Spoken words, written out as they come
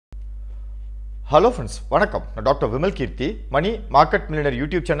Hello friends, வணக்கம். நான் doctor Vimal கீர்த்தி. Money market millionaire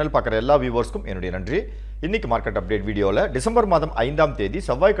YouTube channel பார்க்குற எல்லா வியூவர்ஸ்க்கும் என்னுடைய நன்றி. இன்னைக்கு மார்க்கெட் அப்டேட் வீடியோவில் டிசம்பர் மாதம் 5ஆம் தேதி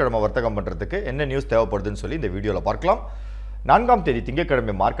செவ்வாய்க்கிழமை வர்த்தகம் பண்ணுறதுக்கு என்ன நியூஸ் தேவைப்படுதுன்னு சொல்லி இந்த வீடியோவில் பார்க்கலாம். 4ஆம் தேதி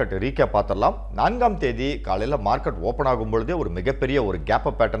திங்கட்கிழமை மார்க்கெட் ரீகேப் பார்த்துடலாம். 4ஆம் தேதி காலையில் மார்க்கெட் ஓப்பன் ஆகும் பொழுதே ஒரு மிகப்பெரிய ஒரு கேப்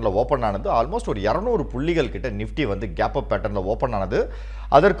அப் பேட்டர்னில் ஓப்பன் ஆனது. ஆல்மோஸ்ட் ஒரு 200 புள்ளிகள் கிட்ட நிஃப்டி வந்து கேப் அப் பேட்டர்னில் ஓப்பன் ஆனது.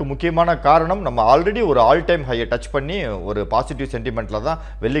 அதற்கு முக்கியமான காரணம் நம்ம ஆல்ரெடி ஒரு ஆல் டைம் ஹையை டச் பண்ணி ஒரு பாசிட்டிவ் சென்டிமெண்ட்டில் தான்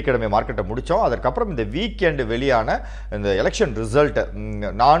வெள்ளிக்கிழமை மார்க்கெட்டை முடித்தோம். அதற்கப்புறம் இந்த வீக்கெண்டு வெளியான இந்த எலெக்ஷன் ரிசல்ட்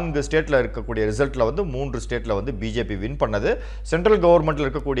 4 ஸ்டேட்டில் இருக்கக்கூடிய ரிசல்ட்டில் வந்து 3 ஸ்டேட்டில் வந்து பிஜேபி வின் பண்ணது. சென்ட்ரல் கவர்மெண்ட்டில்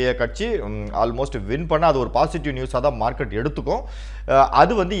இருக்கக்கூடிய கட்சி ஆல்மோஸ்ட் வின் பண்ண அது ஒரு பாசிட்டிவ் நியூஸாக தான் மார்க்கெட் எடுத்துக்கும்.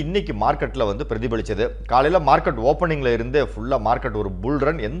 அது வந்து இன்னைக்கு மார்க்கெட்டில் வந்து பிரதிபலிச்சது. காலையில் மார்க்கெட் ஓப்பனிங்கில் இருந்தே ஃபுல்லாக மார்க்கெட் ஒரு புல்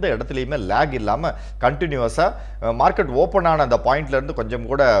ரன், எந்த இடத்துலையுமே லேக் இல்லாமல் கண்டினியூஸாக மார்க்கெட் ஓப்பன் ஆன அந்த பாயிண்ட்லேருந்து கொஞ்சம்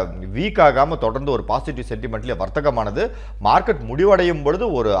கூட வீக் ஆகாமல் தொடர்ந்து ஒரு பாசிட்டிவ் சென்டிமெண்ட்லேயே வர்த்தகமானது. மார்க்கெட் முடிவடையும் பொழுது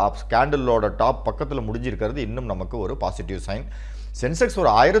ஒரு கேண்டலோட டாப் பக்கத்தில் முடிஞ்சிருக்கிறது இன்னும் நமக்கு ஒரு பாசிட்டிவ் சைன். சென்செக்ஸ் ஒரு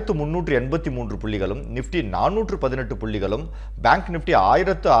 1683 புள்ளிகளும், நிஃப்டி 418 புள்ளிகளும், பேங்க் நிஃப்டி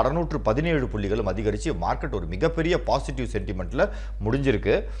 1617 புள்ளிகளும் அதிகரித்து மார்க்கெட் ஒரு மிகப்பெரிய பாசிட்டிவ் சென்டிமெண்ட்டில்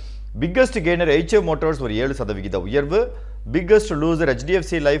முடிஞ்சிருக்கு. பிக்கஸ்ட் கெய்னர் HF மோட்டார்ஸ் ஒரு 7% உயர்வு, biggest loser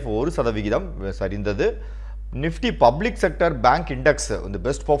HDFC life 1% சரிந்தது. Nifty public sector bank index இந்த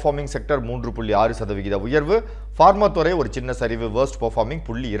பெஸ்ட் பர்ஃபார்மிங் செக்டர் 3.6% உயர்வு, ஃபார்மா துறை ஒரு சின்ன சரிவு, வேர்ஸ்ட் பர்ஃபார்மிங்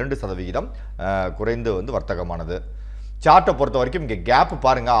 0.2% குறைந்து வந்து வர்த்தகமானது. சார்ட்டை பொறுத்த வரைக்கும் இங்கே கேப்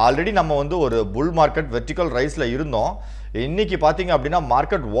பாருங்கள். ஆல்ரெடி நம்ம வந்து ஒரு புல் மார்க்கெட் வெர்டிக்கல் ரைஸில் இருந்தோம். இன்னைக்கு பார்த்தீங்க அப்படின்னா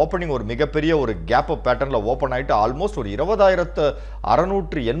மார்க்கெட் ஓப்பனிங் ஒரு மிகப்பெரிய ஒரு கேப் அப் பேட்டர்னில் ஓப்பன் ஆகிட்டு ஆல்மோஸ்ட் ஒரு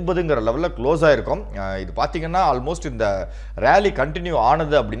 20,680ங்கிற லெவலில் க்ளோஸ் ஆகிருக்கும். இது பார்த்தீங்கன்னா ஆல்மோஸ்ட் இந்த ரேலி கண்டினியூ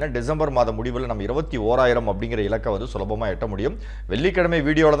ஆனது அப்படின்னா டிசம்பர் மாத முடிவில் நம்ம 21,000 அப்படிங்கிற இலக்கை வந்து சுலபமாக எட்ட முடியும். வெள்ளிக்கிழமை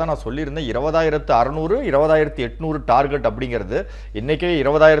வீடியோவில் தான் நான் சொல்லியிருந்தேன் 20,600 20,800 டார்கெட் அப்படிங்கிறது. இன்றைக்கே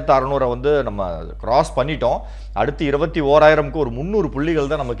 20,600 வந்து நம்ம கிராஸ் பண்ணிட்டோம். அடுத்து 21,000க்கு ஒரு 300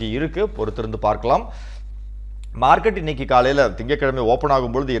 புள்ளிகள் தான் நமக்கு இருக்குது, பொறுத்திருந்து பார்க்கலாம். மார்க்கெட் இன்னைக்கு காலையில் திங்கட்கிழமை ஓப்பன்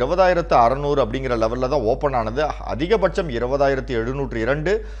ஆகும்பொழுது 20,600 அப்படிங்கிற லெவலில் தான் ஓப்பன் ஆனது. அதிகபட்சம்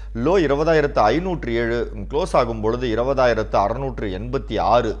 20,702, லோ 20,507, க்ளோஸ் ஆகும் பொழுது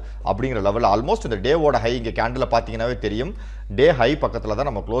 20,686 அப்படிங்கிற லெவலில் ஆல்மோஸ்ட் இந்த டேவோட ஹை இங்கே கேண்டில் பார்த்தீங்கன்னாவே தெரியும். டே ஹை பக்கத்தில்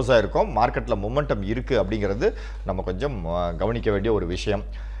தான் நம்ம க்ளோஸ் ஆகிருக்கோம். மார்க்கெட்டில் மொமெண்டம் இருக்குது அப்படிங்கிறது நம்ம கொஞ்சம் கவனிக்க வேண்டிய ஒரு விஷயம்.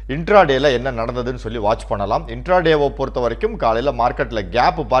 இன்ட்ராடேல என்ன நடந்ததுன்னு சொல்லி வாட்ச் பண்ணலாம். இன்ட்ராடேவை பொறுத்த வரைக்கும் காலையில் மார்க்கெட்டில்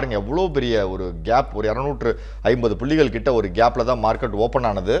கேப் பாருங்கள், எவ்வளோ பெரிய ஒரு கேப், ஒரு 250 புள்ளிகள் கிட்ட ஒரு கேப்பில் தான் மார்க்கெட் ஓப்பன்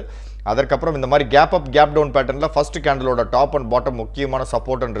ஆனது. அதற்கப்புறம் இந்த மாதிரி கேப் அப் கேப் டவுன் பேட்டர்னில் ஃபர்ஸ்ட் கேண்டலோட டாப் அண்ட் பாட்டம் முக்கியமான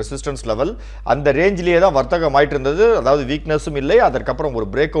சப்போர்ட் அண்ட் ரெசிஸ்டன்ஸ் லெவல் அந்த ரேஞ்சிலேயே தான் வர்த்தகம் ஆயிட்டு இருந்தது. அதாவது வீக்னஸும் இல்லை. அதற்கப்புறம் ஒரு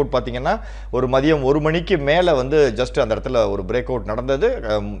பிரேக் அவுட் பார்த்தீங்கன்னா ஒரு மதியம் 1 மணிக்கு மேலே வந்து ஜஸ்ட் அந்த இடத்துல ஒரு பிரேக் அவுட் நடந்தது.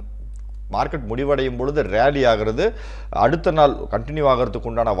 மார்க்கெட் முடிவடையும் பொழுது ரேலி ஆகிறது, அடுத்த நாள் கண்டினியூ ஆகிறதுக்கு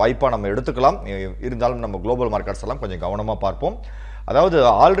உண்டான வாய்ப்பாக நம்ம எடுத்துக்கலாம். இருந்தாலும் நம்ம குளோபல் மார்க்கெட்ஸ் எல்லாம் கொஞ்சம் கவனமாக பார்ப்போம். அதாவது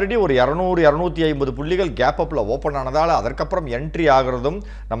ஆல்ரெடி ஒரு 200-250 புள்ளிகள் கேப் அப்பில் ஓப்பன் ஆனதால் அதற்கப்புறம் என்ட்ரி ஆகிறதும்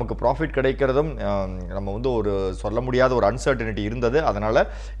நமக்கு ப்ராஃபிட் கிடைக்கிறதும் நம்ம வந்து ஒரு சொல்ல முடியாத ஒரு அன்சர்டனிட்டி இருந்தது. அதனால்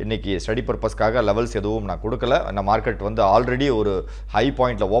இன்றைக்கி ஸ்டடி பர்பஸ்க்காக லெவல்ஸ் எதுவும் நான் கொடுக்கல. இந்த மார்க்கெட் வந்து ஆல்ரெடி ஒரு ஹை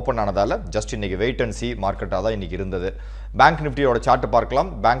பாயிண்டில் ஓப்பன் ஆனதால் ஜஸ்ட் இன்றைக்கி வெயிட் அண்ட் சி மார்க்கெட்டாக தான் இன்றைக்கி இருந்தது. பேங்க் நிஃப்டியோட சார்ட் பார்க்கலாம்.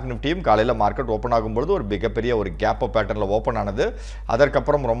 பேங்க் நிஃப்டியும் காலையில் மார்க்கெட் ஓப்பன் ஆகும்பொழுது ஒரு மிகப்பெரிய ஒரு கேப் அப் பேட்டர்னில் ஓப்பன் ஆனது.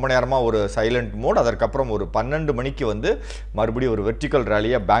 அதற்கப்புறம் ரொம்ப நேரமாக ஒரு சைலண்ட் மோட். அதற்கப்புறம் ஒரு 12 மணிக்கு வந்து மறுபடியும் ஒரு வெர்டிக்கல்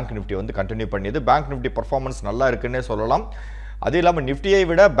ரேலியாக பேங்க் நிஃப்டி வந்து கண்டினியூ பண்ணியது. பேங்க் நிஃப்டி பர்ஃபார்மன்ஸ் நல்லா இருக்குன்னே சொல்லலாம். அது இல்லாமல் நிஃப்டியை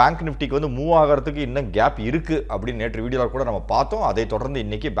விட பேங்க் நிஃப்டிக்கு வந்து மூவ் ஆகிறதுக்கு இன்னும் கேப் இருக்குது அப்படின்னு நேற்று வீடியோவில் கூட நம்ம பார்த்தோம். அதை தொடர்ந்து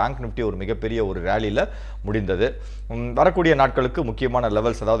இன்றைக்கி பேங்க் நிஃப்டி ஒரு மிகப்பெரிய ஒரு ரேலியில் முடிந்தது. வரக்கூடிய நாட்களுக்கு முக்கியமான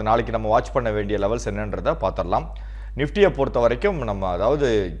லெவல்ஸ், அதாவது நாளைக்கு நம்ம வாட்ச் பண்ண வேண்டிய லெவல்ஸ் என்னன்றதை பார்த்துடலாம். நிஃப்டியை பொறுத்த வரைக்கும் நம்ம அதாவது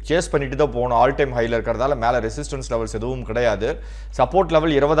சேஸ் பண்ணிட்டு தான் போகணும். ஆல் டைம் ஹையில் இருக்கிறதால மேலே ரெசிஸ்டன்ஸ் லெவல்ஸ் எதுவும் கிடையாது. சப்போர்ட்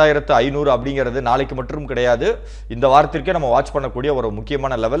லெவல் 20,500 அப்படிங்கிறது நாளைக்கு மட்டும் கிடையாது, இந்த வாரத்திற்கே நம்ம வாட்ச் பண்ணக்கூடிய ஒரு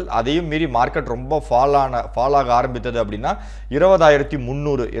முக்கியமான லெவல். அதையும் மீறி மார்க்கெட் ரொம்ப ஃபால் ஆக ஆரம்பித்தது அப்படின்னா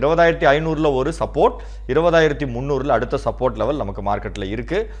 20,300, 20,500 ஒரு சப்போர்ட், 20,300 அடுத்த சப்போர்ட் லெவல் நமக்கு மார்க்கெட்டில்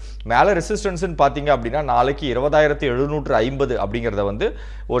இருக்குது. மேலே ரெசிஸ்டன்ஸ்ன்னு பார்த்தீங்க அப்படின்னா நாளைக்கு 20,750 அப்படிங்கிறத வந்து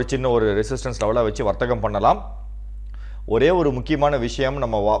ஒரு சின்ன ஒரு ரெசிஸ்டன்ஸ் லெவலாக வச்சு வர்த்தகம் பண்ணலாம். ஒரே ஒரு முக்கியமான விஷயம்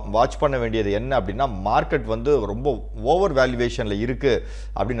நம்ம வாட்ச் பண்ண வேண்டியது என்ன அப்படின்னா மார்க்கெட் வந்து ரொம்ப ஓவர் வேல்யூவேஷனில் இருக்குது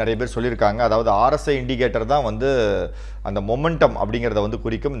அப்படின்னு நிறைய பேர் சொல்லியிருக்காங்க. அதாவது RSI இண்டிகேட்டர் தான் வந்து அந்த மொமெண்டம் அப்படிங்கிறத வந்து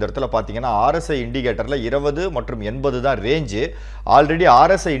குறிக்கும். இந்த இடத்துல பார்த்தீங்கன்னா RSI இண்டிகேட்டரில் 20 மற்றும் 80 தான் ரேஞ்சு. ஆல்ரெடி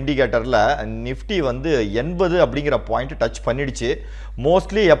RSI இண்டிகேட்டரில் நிஃப்டி வந்து 80 அப்படிங்கிற பாயிண்ட் டச் பண்ணிடுச்சு.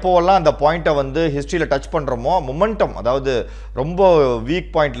 மோஸ்ட்லி எப்போவெல்லாம் அந்த பாயிண்ட்டை வந்து ஹிஸ்ட்ரியில் டச் பண்ணுறோமோ மொமெண்டம், அதாவது ரொம்ப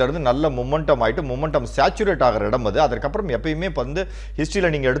வீக் பாயிண்ட்லேருந்து நல்ல மொமெண்டம் ஆகிட்டு மொமெண்டம் சேச்சுரேட் ஆகிற இடம் அது. அதற்கப்புறம் அதற்கப்புறம் எப்பயுமே இப்போ வந்து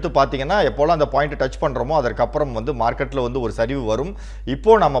ஹிஸ்ட்ரியில் நீங்கள் எடுத்து பார்த்தீங்கன்னா எப்போல்லாம் அந்த பாயிண்ட்டை டச் பண்ணுறோமோ அதற்கப்புறம் வந்து மார்க்கெட்டில் வந்து ஒரு சரிவு வரும்.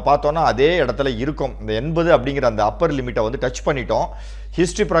 இப்போ நம்ம பார்த்தோன்னா அதே இடத்துல இருக்கும். இந்த 80 அப்படிங்கிற அந்த அப்பர் லிமிட்டை வந்து டச் பண்ணிட்டோம்.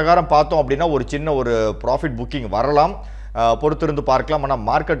 ஹிஸ்ட்ரி பிரகாரம் பார்த்தோம் அப்படின்னா ஒரு சின்ன ஒரு ப்ராஃபிட் புக்கிங் வரலாம், பொறுத்திருந்து பார்க்கலாம். ஆனால்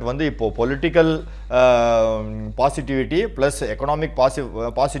மார்க்கெட் வந்து இப்போது political positivity plus economic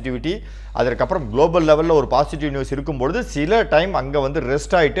positivity அதற்கப்புறம் குளோபல் லெவலில் ஒரு பாசிட்டிவ் நியூஸ் இருக்கும்பொழுது சில டைம் அங்கே வந்து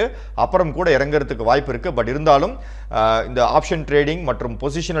ரெஸ்ட் ஆகிட்டு அப்புறம் கூட இறங்குறதுக்கு வாய்ப்பு இருக்குது. பட் இருந்தாலும் இந்த ஆப்ஷன் ட்ரேடிங் மற்றும்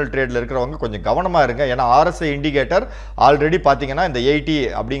பொசிஷனல் ட்ரேடில் இருக்கிறவங்க கொஞ்சம் கவனமாக இருங்க. ஏன்னா RSI இண்டிகேட்டர் ஆல்ரெடி பார்த்தீங்கன்னா இந்த 80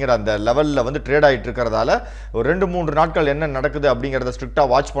 அப்படிங்கிற அந்த லெவலில் வந்து ட்ரேட் ஆகிட்டு இருக்கிறதால ஒரு 2-3 நாட்கள் என்ன நடக்குது அப்படிங்கிறத ஸ்ட்ரிக்டாக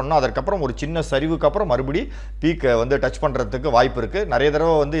வாட்ச் பண்ணணும். அதற்கப்புறம் ஒரு சின்ன சரிவுக்கு அப்புறம் மறுபடி பீக்கை வந்து டச் பண்ணுறதுக்கு வாய்ப்பு இருக்குது. நிறைய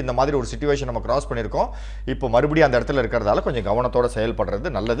தடவை வந்து இந்த மாதிரி ஒரு சிச்சுவேஷன் நம்ம கிராஸ் பண்ணியிருக்கோம். இப்போ மறுபடியும் அந்த இடத்துல இருக்கிறதால கொஞ்சம் கவனத்தோடு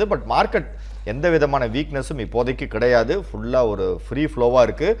செயல்படுறது நல்லது. பட் மார்க்கெட் எந்த விதமான வீக்னஸும் இப்போதைக்கு கிடையாது, ஃபுல்லாக ஒரு ஃப்ரீ ஃப்ளோவாக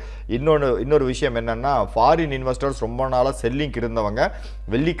இருக்குது. இன்னொரு விஷயம் என்னென்னா, ஃபாரின் இன்வெஸ்டர்ஸ் ரொம்ப நாளாக செல்லிங் இருந்தவங்க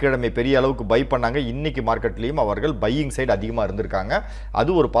வெள்ளிக்கிழமை பெரிய அளவுக்கு பை பண்ணாங்க. இன்னைக்கு மார்க்கெட்லேயும் அவர்கள் பையிங் சைடு அதிகமாக இருந்திருக்காங்க. அது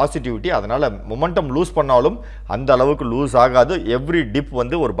ஒரு பாசிட்டிவிட்டி. அதனால் மொமெண்டம் லூஸ் பண்ணாலும் அந்த அளவுக்கு லூஸ் ஆகாது. எவ்ரி டிப்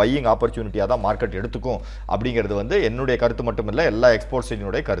வந்து ஒரு பையிங் ஆப்பர்ச்சுனிட்டியாக தான் மார்க்கெட் எடுத்துக்கும் அப்படிங்கிறது வந்து என்னுடைய கருத்து மட்டும் இல்லை, எல்லா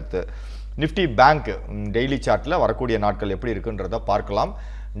எக்ஸ்போர்ட்ஸினுடைய கருத்து. நிஃப்டி பேங்க் டெய்லி சார்ட்டில் வரக்கூடிய நாட்கள் எப்படி இருக்குன்றதை பார்க்கலாம்.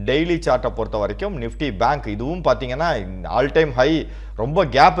 டெய்லி சார்ட்டை பொறுத்த வரைக்கும் நிஃப்டி பேங்க் இதுவும் பார்த்தீங்கன்னா ஆல் டைம் ஹை, ரொம்ப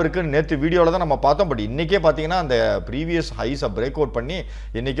கேப் இருக்குன்னு நேற்று வீடியோவில் தான் நம்ம பார்த்தோம். பட் இன்றைக்கே பார்த்தீங்கன்னா அந்த ப்ரீவியஸ் ஹைஸை பிரேக் அவுட் பண்ணி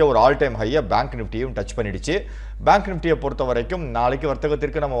இன்றைக்கே ஒரு ஆல் டைம் ஹையை பேங்க் நிஃப்டியும் டச் பண்ணிடுச்சு. பேங்க் நிஃப்டியை பொறுத்த வரைக்கும் நாளைக்கு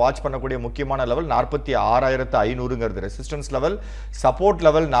வர்த்தகத்திற்கு நம்ம வாட்ச் பண்ணக்கூடிய முக்கியமான level 46,500ங்கிறது resistance level, support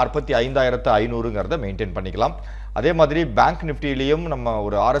level 45,500ங்கிறத maintain பண்ணிக்கலாம். அதே மாதிரி பேங்க் நிஃப்டிலையும் நம்ம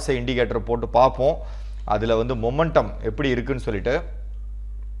ஒரு RSI இண்டிகேட்டர் போட்டு பார்ப்போம். அதில் வந்து மொமெண்டம் எப்படி இருக்குன்னு சொல்லிட்டு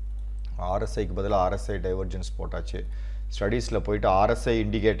RSIக்கு பதிலாக RSI டைவர்ஜென்ஸ் போட்டாச்சு. ஸ்டடீஸில் போயிட்டு RSI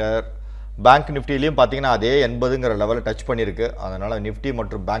இண்டிகேட்டர் பேங்க் நிஃப்டிலையும் பார்த்தீங்கன்னா அதே 80ங்கிற லெவலில் டச் பண்ணியிருக்கு. அதனால் நிஃப்டி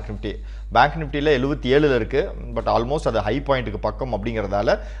மற்றும் பேங்க் நிஃப்டியில் 77 இருக்குது. பட் ஆல்மோஸ்ட் அது ஹை பாயிண்ட்டுக்கு பக்கம்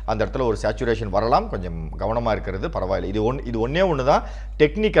அப்படிங்கிறதால அந்த இடத்துல ஒரு சேச்சுரேஷன் வரலாம். கொஞ்சம் கவனமாக இருக்கிறது பரவாயில்லை. இது ஒன்றே ஒன்று தான்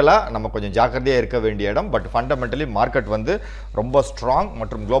டெக்னிக்கலாக நம்ம கொஞ்சம் ஜாக்கிரதையாக இருக்க வேண்டிய இடம். பட் ஃபண்டமெண்டலி மார்க்கெட் வந்து ரொம்ப ஸ்ட்ராங்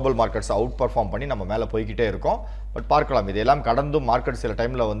மற்றும் குளோபல் மார்க்கெட்ஸ் அவுட் பர்ஃபார்ம் பண்ணி நம்ம மேலே போய்கிட்டே இருக்கோம். பட் பார்க்கலாம், இதெல்லாம் கடந்தும் மார்க்கெட் சில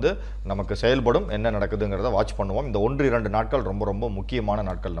டைமில் வந்து நமக்கு செயல்படும். என்ன நடக்குதுங்கிறத வாட்ச் பண்ணுவோம். இந்த 1-2 நாட்கள் ரொம்ப ரொம்ப முக்கியமான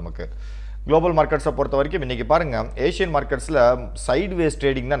நாட்கள் நமக்கு. குளோபல் மார்க்கெட்ஸை பொறுத்த வரைக்கும் இன்றைக்கி பாருங்கள், ஏஷியன் மார்க்கெட்ஸில் சைட் வேஸ்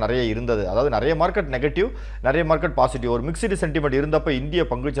ட்ரேடிங் தான் நிறைய இருந்தது. அதாவது நிறைய மார்க்கெட் நெகட்டிவ், நிறைய மார்க்கெட் பாசிட்டிவ், ஒரு மிக்சடு சென்டிமெண்ட் இருந்தப்போ இந்திய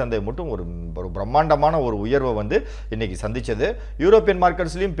பங்குச்சந்தை மட்டும் ஒரு பிரம்மாண்டமான ஒரு உயர்வை வந்து இன்றைக்கி சந்தித்தது. யூரோப்பியன்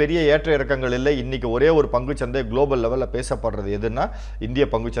மார்க்கெட்ஸ்லையும் பெரிய ஏற்ற இறக்கங்கள் இல்லை. இன்றைக்கி ஒரே ஒரு பங்குச்சந்தை குளோபல் லெவலில் பேசப்படுறது எதுன்னா இந்திய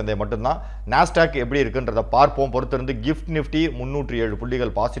பங்குச்சந்தை மட்டும்தான். நாஸ்டாக் எப்படி இருக்குன்றதை பார்ப்போம், பொறுத்திருந்து. கிஃப்ட் நிஃப்டி 307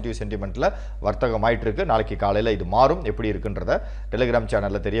 புள்ளிகள் பாசிட்டிவ் சென்டிமெண்ட்டில் வர்த்தகம் ஆயிட்டு இருக்கு. நாளைக்கு காலையில் இது மாறும், எப்படி இருக்குன்றதை டெலிகிராம்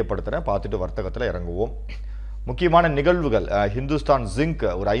சேனலில் தெரியப்படுத்துகிறேன், பார்த்துட்டு வர்த்தகத்தில் இறங்குவோம். முக்கியமான நிகழ்வுகள், ஹிந்துஸ்தான் ஜிங்க்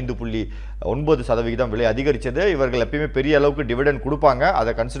ஒரு 5.9% விலை அதிகரித்தது. இவர்கள் எப்பயுமே பெரிய அளவுக்கு டிவிடெண்ட் கொடுப்பாங்க.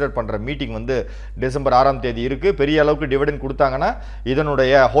 அதை கன்சிடர் பண்ணுற மீட்டிங் வந்து டிசம்பர் 6ஆம் தேதி இருக்குது. பெரிய அளவுக்கு டிவிடெண்ட் கொடுத்தாங்கன்னா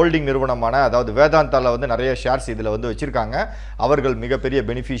இதனுடைய ஹோல்டிங் நிறுவனமான அதாவது வேதாந்தாவில் வந்து நிறைய ஷேர்ஸ் இதில் வந்து வச்சுருக்காங்க. அவர்கள் மிகப்பெரிய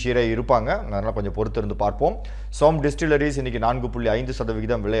பெனிஃபிஷியராக இருப்பாங்க. அதனால் கொஞ்சம் பொறுத்திருந்து பார்ப்போம். சோம் டிஸ்டிலரிஸ் இன்றைக்கி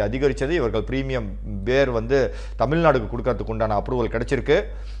 4.5% விலை அதிகரித்தது. இவர்கள் ப்ரீமியம் பேர் வந்து தமிழ்நாடுக்கு கொடுக்கறதுக்கு உண்டான அப்ரூவல் கிடைச்சிருக்கு.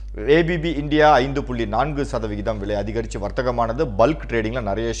 ABB இந்தியா 5.4% விலை அதிகரித்து வர்த்தகமானது. பல்க் ட்ரேடிங்கில்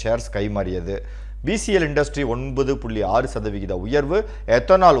நிறைய ஷேர்ஸ் கைமாறியது. BCL இண்டஸ்ட்ரி 9.6% உயர்வு.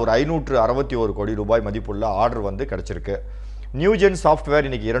 எத்தனால் ஒரு 561 கோடி ரூபாய் மதிப்புள்ள ஆர்டர் வந்து கிடைச்சிருக்கு. நியூஜென் சாஃப்ட்வேர்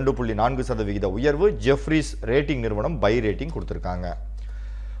இன்னைக்கு 2.4% உயர்வு. ஜெஃப்ரீஸ் ரேட்டிங் நிறுவனம் பை ரேட்டிங் கொடுத்துருக்காங்க.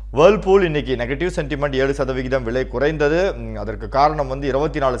 வேர்ல்பூல் இன்னைக்கு நெகட்டிவ் சென்டிமெண்ட் 7% விலை குறைந்தது. அதற்கு காரணம் வந்து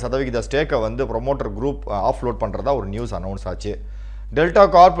 24% ஸ்டேக்கை வந்து ப்ரொமோட்டர் குரூப் ஆஃப்லோட் பண்ணுறதா ஒரு நியூஸ் அனௌன்ஸ் ஆச்சு. டெல்டா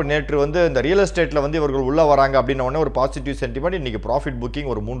கார்ப் நேற்று வந்து இந்த ரியல் எஸ்டேட்டில் வந்து இவர்கள் உள்ளே வராங்க அப்படின்ன உடனே ஒரு பாசிட்டிவ் சென்டிமெண்ட். இன்றைக்கி ப்ராஃபிட் புக்கிங்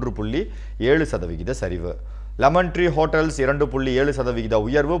ஒரு 3.7% சரிவு. லெமன் ட்ரீ ஹோட்டல்ஸ் 2.7%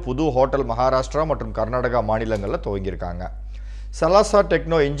 உயர்வு. புது ஹோட்டல் மகாராஷ்டிரா மற்றும் கர்நாடகா மாநிலங்களில் துவங்கியிருக்காங்க. சலாசா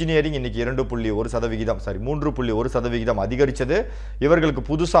டெக்னோ இன்ஜினியரிங் இன்னைக்கு 3.1% அதிகரித்தது. இவர்களுக்கு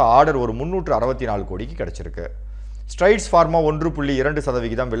புதுசாக ஆர்டர் ஒரு 364 கோடிக்கு கிடைச்சிருக்கு. ஸ்ட்ரைட்ஸ் ஃபார்மா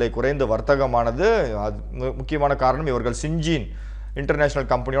 1.2% விலை குறைந்து வர்த்தகமானது. முக்கியமான காரணம் இவர்கள் சின்ஜின் இன்டர்நேஷனல்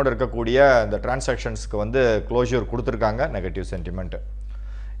கம்பெனியோடு இருக்கக்கூடிய இந்த டிரான்சாக்ஷன்ஸ்க்கு வந்து க்ளோஷர் கொடுத்துருக்காங்க. Negative sentiment.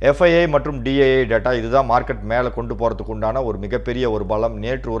 FII மற்றும் DII டேட்டா இதுதான் மார்க்கெட் மேலே கொண்டு போகிறதுக்கு உண்டான ஒரு மிகப்பெரிய ஒரு பலம்.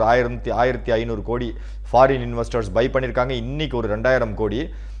 நேற்று ஒரு 1500 கோடி ஃபாரின் இன்வெஸ்டர்ஸ் பை பண்ணியிருக்காங்க. இன்றைக்கி ஒரு 2000 கோடி.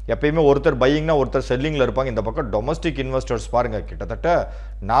 எப்பயுமே ஒருத்தர் பையிங்னா ஒருத்தர் செல்லிங்கில் இருப்பாங்க. இந்த பக்கம் டொமஸ்டிக் இன்வெஸ்டர்ஸ் பாருங்கள், கிட்டத்தட்ட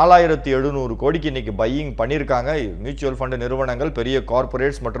 4700 கோடிக்கு இன்றைக்கி பையிங் பண்ணியிருக்காங்க. மியூச்சுவல் ஃபண்டு நிறுவனங்கள், பெரிய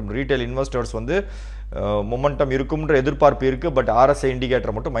கார்பரேட்ஸ் மற்றும் ரீட்டைல் இன்வெஸ்டர்ஸ் வந்து மொமெண்டம் இருக்கும்ன்ற எதிர்பார்ப்பு இருக்குது. பட் RSI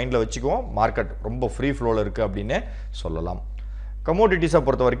இண்டிகேட்டரை மட்டும் மைண்டில் வச்சுக்குவோம். மார்க்கெட் ரொம்ப ஃப்ரீ ஃப்ளோவில் இருக்குது அப்படின்னே சொல்லலாம். கமோடிட்டிஸை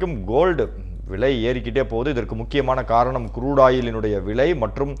பொறுத்த வரைக்கும் கோல்டு விலை ஏறிக்கிட்டே போகுது. இதற்கு முக்கியமான காரணம் க்ரூட் ஆயிலினுடைய விலை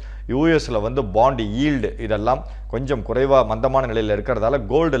மற்றும் யூஎஸில் வந்து பாண்ட் ஈல்டு இதெல்லாம் கொஞ்சம் குறைவாக மந்தமான நிலையில் இருக்கிறதால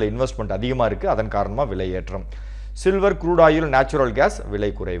கோல்டில் இன்வெஸ்ட்மெண்ட் அதிகமாக இருக்குது. அதன் காரணமாக விலை ஏற்றம். Silver, crude oil, natural gas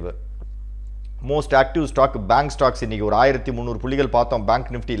விலை குறைவு. Most active stock bank stocks இன்றைக்கி ஒரு 1300 புள்ளிகள் பார்த்தோம்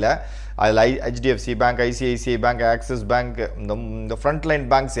பேங்க் நிஃப்டியில். அதில் HDFC bank, ICICI bank, axis bank, இந்த ஃப்ரண்ட் லைன்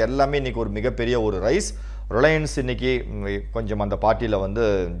பேங்க்ஸ் எல்லாமே இன்றைக்கி ஒரு மிகப்பெரிய ஒரு ரைஸ். ரிலையன்ஸ் இன்றைக்கி கொஞ்சம் அந்த பார்ட்டியில் வந்து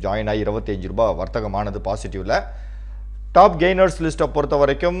ஜாயின் ஆகி 25 ரூபாய் வர்த்தகமானது பாசிட்டிவில். டாப் கெய்னர்ஸ் லிஸ்ட்டை பொறுத்த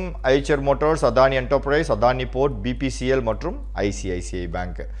வரைக்கும் Eicher Motors, Adani enterprise, Adani board, BPCL மற்றும் ICICI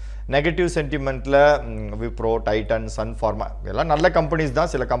bank. Negative சென்டிமெண்ட்டில் Wipro, Titan, Sun pharma எல்லாம் நல்ல கம்பெனிஸ்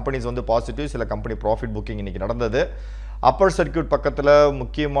தான். சில கம்பெனிஸ் வந்து பாசிட்டிவ், சில கம்பெனி ப்ராஃபிட் புக்கிங் இன்றைக்கி நடந்தது. அப்பர் சர்க்கியூட் பக்கத்தில்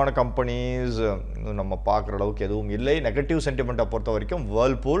முக்கியமான கம்பெனிஸ் நம்ம பார்க்குற அளவுக்கு எதுவும் இல்லை. நெகட்டிவ் சென்டிமெண்ட்டை பொறுத்த வரைக்கும்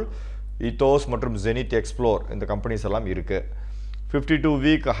வேர்ல்பூல், ஈத்தோஸ் மற்றும் ஜெனித் எக்ஸ்ப்ளோர் இந்த கம்பெனிஸ் எல்லாம் இருக்குது. 52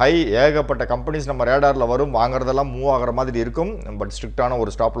 வீக் ஹை ஏகப்பட்ட கம்பெனிஸ் நம்ம ரேடாரில் வரும். வாங்குறதெல்லாம் மூவ் ஆகிற மாதிரி இருக்கும். பட் ஸ்ட்ரிக்டான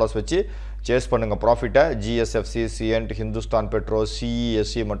ஒரு ஸ்டாப் லாஸ் வச்சு சேஸ் பண்ணுங்கள் ப்ராஃபிட்டை. GSFC, சியன்ட், ஹிந்துஸ்தான் பெட்ரோ,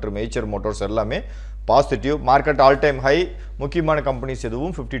 CESC மற்றும் ஐச்சர் மோட்டார்ஸ் எல்லாமே positive. Market all time high. முக்கியமான கம்பெனிஸ்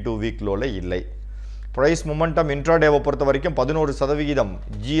எதுவும் 52 வீக் லோவில் இல்லை. ப்ரைஸ் மொமெண்டம் இன்ட்ராடேவை பொறுத்த வரைக்கும் 11%.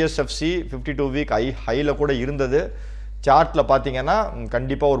 GSFC 52 வீக் ஹையில் கூட இருந்தது. சார்ட்டில் பார்த்தீங்கன்னா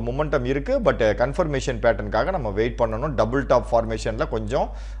கண்டிப்பாக ஒரு மொமெண்டம் இருக்குது. பட் கன்ஃபர்மேஷன் பேட்டர்னுக்காக நம்ம வெயிட் பண்ணணும். டபுள் டாப் ஃபார்மேஷனில் கொஞ்சம்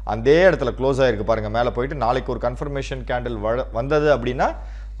அதே இடத்துல க்ளோஸ் ஆகிருக்கு பாருங்கள். மேலே போயிட்டு நாளைக்கு ஒரு கன்ஃபர்மேஷன் கேண்டில் வந்தது அப்படின்னா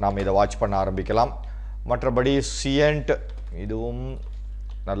நாம் இதை வாட்ச் பண்ண ஆரம்பிக்கலாம். மற்றபடி சியன்ட் இதுவும்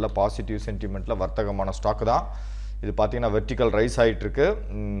நல்ல பாசிட்டிவ் சென்டிமெண்ட்டில் வர்த்தகமான ஸ்டாக் தான். இது பார்த்தீங்கன்னா வெர்டிக்கல் ரைஸ் ஆகிட்டுருக்கு.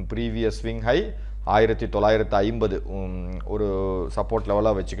 ப்ரீவியஸ் ஸ்விங் ஹை 1950 ஒரு சப்போர்ட்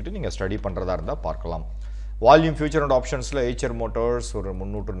லெவலாக வச்சுக்கிட்டு நீங்கள் ஸ்டடி பண்ணுறதா இருந்தால் பார்க்கலாம். Volume future and ஆப்ஷன்ஸில் Eicher Motors ஒரு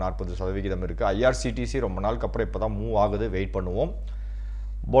 340% இருக்குது. IRCTC ரொம்ப நாளுக்கு அப்புறம் இப்போ தான் மூவ் ஆகுது. வெயிட் பண்ணுவோம்.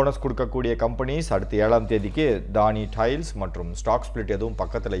 போனஸ் கொடுக்கக்கூடிய கம்பெனிஸ் அடுத்து 7ஆம் தேதிக்கு தானி டைல்ஸ் மற்றும் ஸ்டாக் ஸ்பிளிட் எதுவும்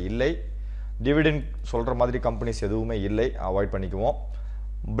பக்கத்தில் இல்லை. டிவிடெண்ட் சொல்கிற மாதிரி கம்பெனிஸ் எதுவுமே இல்லை. அவாய்ட் பண்ணிக்குவோம்.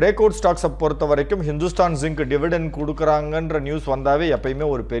 பிரேக் அவுட் ஸ்டாக்ஸை பொறுத்த வரைக்கும் ஹிந்துஸ்தான் ஜிங்க் டிவிடெண்ட் கொடுக்குறாங்கன்ற நியூஸ் வந்தாவே எப்பயுமே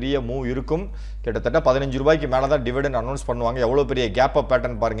ஒரு பெரிய மூவ் இருக்கும். கிட்டத்தட்ட 15 ரூபாய்க்கு மேலே தான் டிவிடெண்ட் அனௌன்ஸ் பண்ணுவாங்க. எவ்வளோ பெரிய கேப் அப்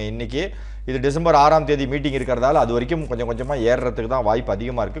பேட்டர்ன் பாருங்கள். இன்றைக்கி இது டிசம்பர் 6ஆம் தேதி மீட்டிங் இருக்கிறதால அது வரைக்கும் கொஞ்சம் கொஞ்சமாக ஏறுறதுக்கு தான் வாய்ப்பு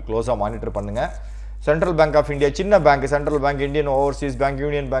அதிகமாக இருக்குது. க்ளோஸாக மானிட்டர் பண்ணுங்கள். சென்ட்ரல் பேங்க் ஆஃப் இந்தியா சின்ன bank, central bank, Indian Overseas bank,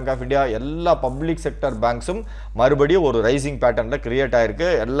 union bank of India எல்லா பப்ளிக் செக்டர் பேங்க்ஸும் மறுபடியும் ஒரு ரைசிங் பேட்டர்னில் கிரியேட் ஆகிருக்கு.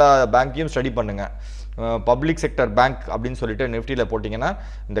 எல்லா பேங்க்கையும் ஸ்டடி பண்ணுங்கள். பப்ளிக் செக்டர் பேங்க் அப்படின்னு சொல்லிட்டு நிஃப்டியில் போட்டிங்கன்னா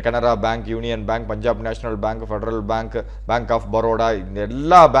இந்த Canara bank, union bank, Punjab national bank, federal bank, bank of Baroda இந்த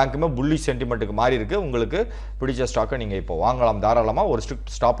எல்லா பேங்க்குமே புல்லிஷ் சென்டிமெண்ட்டுக்கு மாறி இருக்குது. உங்களுக்கு பிடிச்ச ஸ்டாக்கை நீங்கள் இப்போ வாங்கலாம் தாராளமாக. ஒரு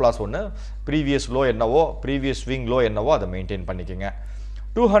ஸ்ட்ரிக்ட் ஸ்டாப் லாஸ் ஒன்று, ப்ரீவியஸ் லோ என்னவோ, ப்ரீவியஸ் ஸ்விங் லோ என்னவோ அதை மெயின்டைன் பண்ணிக்கோங்க.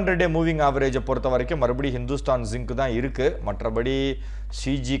 200-day மூவிங் ஆவரேஜை பொறுத்த வரைக்கும் மறுபடியும் ஹிந்துஸ்தான் ஜிங்க் தான் இருக்குது. மற்றபடி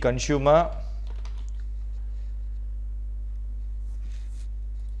CG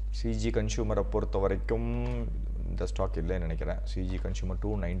கன்சியூமரை பொறுத்த வரைக்கும் இந்த ஸ்டாக் இல்லைன்னு நினைக்கிறேன். CG consumer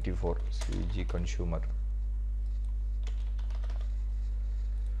 294. CG consumer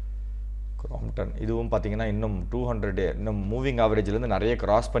Crompton இதுவும் பார்த்தீங்கன்னா இன்னும் 200-day இன்னும் மூவிங் ஆவரேஜ்லேருந்து நிறைய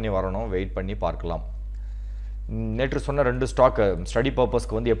கிராஸ் பண்ணி வரணும். வெயிட் பண்ணி பார்க்கலாம். நேற்று சொன்ன 2 ஸ்டாக் ஸ்டடி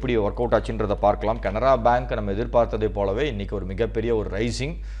பர்பஸ்க்கு வந்து எப்படி ஒர்க் அவுட் ஆச்சுன்றதை பார்க்கலாம். கனரா பேங்க் நம்ம எதிர்பார்த்ததை போலவே இன்றைக்கி ஒரு மிகப்பெரிய ஒரு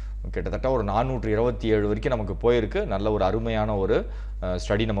ரைசிங் கிட்டத்தட்ட ஒரு 427 வரைக்கும் நமக்கு போயிருக்கு. நல்ல ஒரு அருமையான ஒரு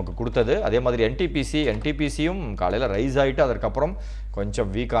ஸ்டடி நமக்கு கொடுத்தது. அதே மாதிரி NTPCயும் காலையில் ரைஸ் ஆகிட்டு அதற்கப்புறம் கொஞ்சம்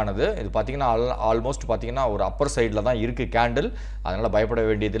வீக்கானது. இது பார்த்திங்கன்னா ஆல்மோஸ்ட் பார்த்திங்கன்னா ஒரு அப்பர் சைடில் தான் இருக்குது கேண்டில். அதனால் பயப்பட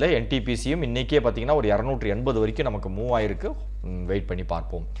வேண்டியதில்லை. NTPCயும் இன்றைக்கே பார்த்திங்கன்னா ஒரு 280 வரைக்கும் நமக்கு மூவ் ஆகிருக்கு. வெயிட் பண்ணி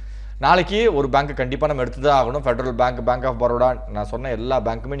பார்ப்போம். நாளைக்கு ஒரு பேங்க் கண்டிப்பாக நம்ம எடுத்து தான் ஆகணும். Federal bank, bank of Baroda, நான் சொன்ன எல்லா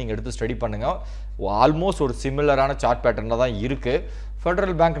பேங்க்குமே நீங்கள் எடுத்து ஸ்டடி பண்ணுங்கள். ஆல்மோஸ்ட் ஒரு சிமிலரான சார்ட் பேட்டர்னில் தான் இருக்குது.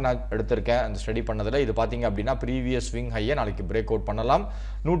 ஃபெடரல் பேங்க் நான் எடுத்திருக்கேன் அந்த ஸ்டடி பண்ணதில். இது பார்த்தீங்க அப்படின்னா ப்ரீவியஸ் ஸ்விங் ஹையை நாளைக்கு பிரேக் அவுட் பண்ணலாம்.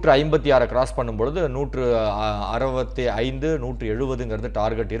 156 கிராஸ் பண்ணும்பொழுது 165, 170ங்கிறது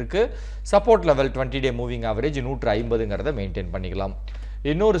டார்கெட் இருக்குது. Support level 20-day moving average 150ங்கிறத maintain பண்ணிக்கலாம்.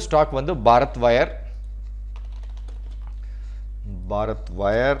 இன்னொரு ஸ்டாக் வந்து பாரத் வயர்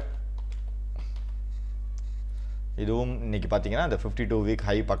இதுவும் இன்னைக்கு பார்த்தீங்கன்னா அந்த 52 வீக்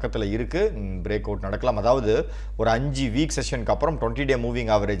ஹை பக்கத்தில் இருக்குது. பிரேக் அவுட் நடக்கலாம். அதாவது ஒரு 5 வீக் செஷனுக்கு அப்புறம் 20 டே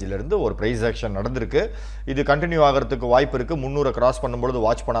மூவிங் ஆவரேஜிலிருந்து ஒரு ப்ரைஸ் ஆக்ஷன் நடந்திருக்கு. இது கண்டினியூ ஆகிறதுக்கு வாய்ப்பு இருக்குது. 300 கிராஸ் பண்ணும்பொழுது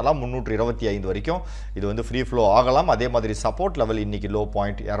வாட்ச் பண்ணலாம். 325 வரைக்கும் இது வந்து ஃப்ரீ ஃப்ளோ ஆகலாம். அதே மாதிரி சப்போர்ட் லெவல் இன்னைக்கு லோ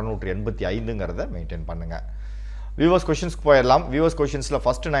பாயிண்ட் 285ங்கிறத மெயின்டைன் பண்ணுங்கள். வியூவர்ஸ் கொஷின்ஸ்க்கு போயிடலாம். வியூவர்ஸ் கொஷின்ஸில்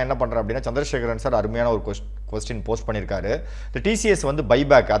ஃபஸ்ட்டு நான் என்ன பண்ணுறேன் அப்படின்னா, சந்திரசேகரன் சார் அருமையான ஒரு கொஸ்டின் போஸ்ட் பண்ணியிருக்காரு. இந்த டிசிஎஸ் வந்து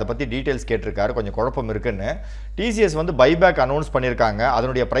பைபேக் அதை பற்றி டீட்டெயில்ஸ் கேட்டிருக்காரு. கொஞ்சம் குழப்பம் இருக்குன்னு. டிசிஎஸ் வந்து பைபேக் அனௌன்ஸ் பண்ணியிருக்காங்க.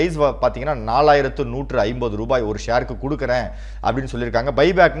 அதனுடைய ப்ரைஸ் பார்த்தீங்கன்னா 4150 ரூபாய் ஒரு ஷேருக்கு கொடுக்குறேன் அப்படின்னு சொல்லியிருக்காங்க.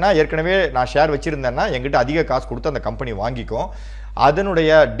 பைபேக்னா ஏற்கனவே நான் ஷேர் வச்சுருந்தேன்னா எங்கிட்ட அதிக காசு கொடுத்து அந்த கம்பெனி வாங்கிக்கும். அதனுடைய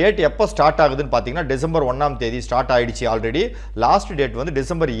டேட் எப்போ ஸ்டார்ட் ஆகுதுன்னு பார்த்தீங்கன்னா டிசம்பர் 1ஆம் தேதி ஸ்டார்ட் ஆகிடுச்சு ஆல்ரெடி. லாஸ்ட் டேட் வந்து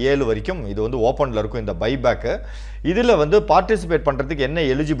டிசம்பர் 7 வரைக்கும் இது வந்து ஓப்பனில் இருக்கும் இந்த பைபேக்கு. இதில் வந்து பார்ட்டிசிபேட் பண்ணுறதுக்கு என்ன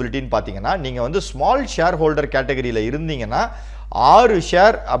எலிஜிபிலிட்டின்னு பார்த்தீங்கன்னா, நீங்கள் வந்து ஸ்மால் ஷேர் ஹோல்டர் கேட்டகரியில் இருந்தீங்கன்னா 6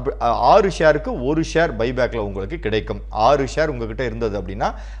 ஷேருக்கு 1 ஷேர் பைபேக்கில் உங்களுக்கு கிடைக்கும். 6 ஷேர் உங்ககிட்ட இருந்தது அப்படின்னா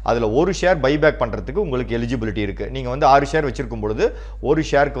அதில் 1 ஷேர் பைபேக் பண்ணுறதுக்கு உங்களுக்கு எலிஜிபிலிட்டி இருக்குது. நீங்கள் வந்து 6 ஷேர் வச்சுருக்கும் பொழுது 1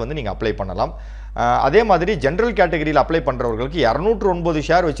 ஷேருக்கு வந்து நீங்கள் அப்ளை பண்ணலாம். அதே மாதிரி ஜென்ரல் கேட்டகரியில் அப்ளை பண்ணுறவர்களுக்கு 209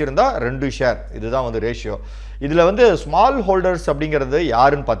 ஷேர் வச்சுருந்தா 2 ஷேர். இதுதான் வந்து ரேஷியோ. இதில் வந்து ஸ்மால் ஹோல்டர்ஸ் அப்படிங்கிறது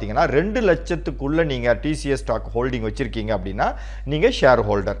யாருன்னு பார்த்தீங்கன்னா 2 லட்சத்துக்குள்ளே நீங்கள் டிசிஎஸ் ஸ்டாக் ஹோல்டிங் வச்சுருக்கீங்க அப்படின்னா நீங்கள் ஷேர்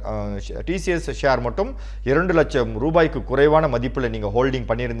ஹோல்டர். டிசிஎஸ் ஷேர் மட்டும் 2 லட்சம் ரூபாய்க்கு குறைவான மதிப்பில் நீங்கள் ஹோல்டிங்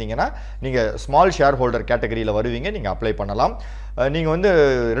பண்ணியிருந்தீங்கன்னா நீங்கள் ஸ்மால் ஷேர் ஹோல்டர் கேட்டகரியில் வருவீங்க. நீங்கள் அப்ளை பண்ணலாம். நீங்கள் வந்து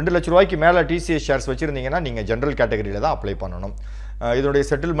 2 லட்ச ரூபாய்க்கு மேலே டிசிஎஸ் ஷேர்ஸ் வச்சுருந்தீங்கன்னா நீங்கள் ஜென்ரல் கேட்டகரியில் தான் அப்ளை பண்ணணும். இதனுடைய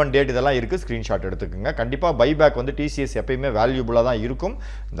செட்டில்மெண்ட் டேட் இதெல்லாம் இருக்குது. ஸ்க்ரீன்ஷாட் எடுத்துக்கோங்க. கண்டிப்பாக பைபேக் வந்து டிசிஎஸ் எப்பயுமே வேல்யூபுளாக தான் இருக்கும்.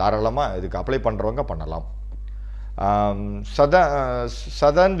 தாராளமாக இதுக்கு அப்ளை பண்ணுறவங்க பண்ணலாம்.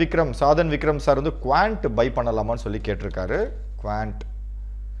 சாதன் விக்ரம் சார் வந்து குவாண்ட் பை பண்ணலாமான்னு சொல்லி கேட்டிருக்காரு. குவாண்ட்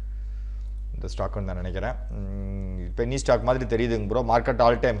இந்த ஸ்டாக்குன்னு தான் நினைக்கிறேன். பென்னி ஸ்டாக் மாதிரி தெரியுதுங்க bro. Market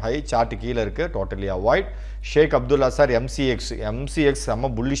all time high, chart கீழே இருக்குது. Totally avoid. ஷேக் அப்துல்லா சார் எம்சிஎக்ஸ் செம்ம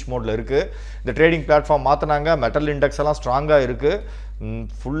புல்லிஷ் மோடில் இருக்குது. இந்த ட்ரேடிங் பிளாட்ஃபார்ம் மாற்றினாங்க. மெட்டல் இண்டெக்ஸ் எல்லாம் ஸ்ட்ராங்காக இருக்குது.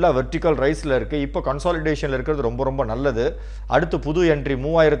 ஃபுல்லாக வெர்டிக்கல் ரைஸில் இருக்குது. இப்போ கன்சாலிடேஷனில் இருக்கிறது ரொம்ப ரொம்ப நல்லது. அடுத்து புது என்ட்ரி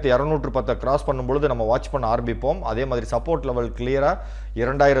 3210 கிராஸ் பண்ணும்பொழுது நம்ம வாட்ச் பண்ண ஆரம்பிப்போம். அதே மாதிரி சப்போர்ட் லெவல் கிளியராக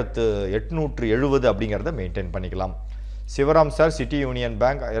 2870 அப்படிங்கிறத மெயின்டைன் பண்ணிக்கலாம். Sivaram sir city union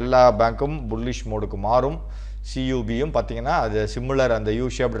bank எல்லா பேங்க்கும் புல்லிஷ் மோடுக்கு மாறும். சியூபியும் பார்த்தீங்கன்னா அது சிமிலர் அந்த U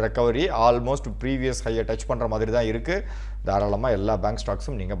shaped recovery almost previous ஹையை touch பண்ணுற மாதிரி தான் இருக்குது. தாராளமாக எல்லா பேங்க்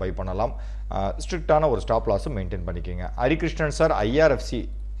ஸ்டாக்ஸும் நீங்கள் பை பண்ணலாம். ஸ்ட்ரிக்டான ஒரு ஸ்டாப் லாஸும் மெயின்டைன் பண்ணிக்கோங்க. Harikrishnan sir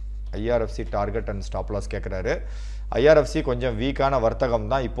IRFC target and stop loss கேட்குறாரு. ஐஆர்எஃப்சி கொஞ்சம் வீக்கான வர்த்தகம்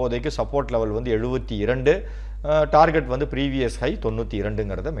தான். இப்போதைக்கு சப்போர்ட் லெவல் வந்து 72, டார்கெட் வந்து ப்ரீவியஸ் ஹை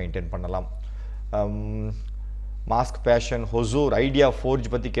 92ங்கிறத மெயின்டைன் பண்ணலாம். Mask fashion Hosur idea forge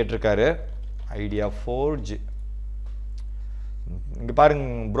பற்றி கேட்டிருக்காரு. ஐடியா ஃபோர்ஜ் இங்கே பாருங்க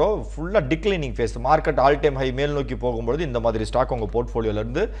ப்ரோ, ஃபுல்லாக declining face. Market all time high மேல் நோக்கி போகும்போது இந்த மாதிரி ஸ்டாக் உங்கள்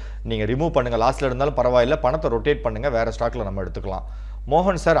போர்ட்ஃபோலியோலேருந்து நீங்கள் ரிமூவ் பண்ணுங்கள். லாஸ்ட்டில் இருந்தாலும் பரவாயில்ல, பணத்தை ரொட்டேட் பண்ணுங்கள், வேறு ஸ்டாக்கில் நம்ம எடுத்துக்கலாம்.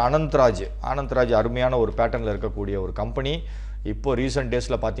 மோகன் சார் அனந்த்ராஜ் அருமையான ஒரு பேட்டர்னில் இருக்கக்கூடிய ஒரு கம்பெனி. இப்போ ரீசெண்ட்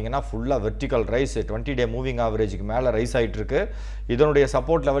டேஸில் பார்த்தீங்கன்னா ஃபுல்லாக வெர்டிக்கல் ரைஸ் 20 டே மூவிங் ஆவரேஜுக்கு மேலே ரைஸ் ஆகிட்டுருக்கு. இதனுடைய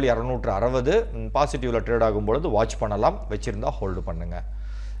சப்போர்ட் லெவல் 260. பாசிட்டிவில் ட்ரேட் ஆகும்பொழுது வாட்ச் பண்ணலாம். வச்சுருந்தா ஹோல்டு பண்ணுங்கள்.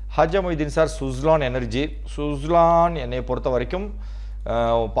 ஹஜமுதீன் சார் சுஸ்லான் எனர்ஜி என்னை பொறுத்த வரைக்கும்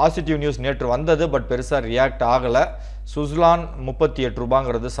பாசிட்டிவ் நியூஸ் நேற்று வந்தது, பட் பெருசாக ரியாக்ட் ஆகலை. Suzlon 38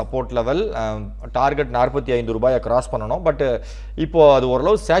 ரூபாங்கிறது support level. டார்கெட் 45 ரூபாயை கிராஸ் பண்ணணும். பட் இப்போது அது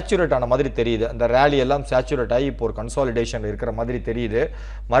ஓரளவு சேச்சுரேட் ஆன மாதிரி தெரியுது. அந்த ரேலி எல்லாம் சேச்சுரேட் ஆகி இப்போ ஒரு கன்சாலிடேஷன் இருக்கிற மாதிரி தெரியுது.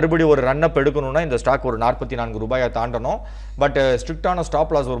 மறுபடியும் ஒரு ரன் அப் எடுக்கணும்னா இந்த ஸ்டாக் ஒரு 44 ரூபாயை தாண்டணும். பட் ஸ்ட்ரிக்டான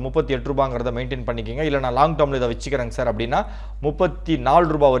ஸ்டாப் லாஸ் ஒரு 38 ரூபாங்கிறத மெயின்டைன் பண்ணிக்கிங்க. இல்லை நான் லாங் டேர்மில் இதை வச்சுக்கிறேங்க சார் அப்படின்னா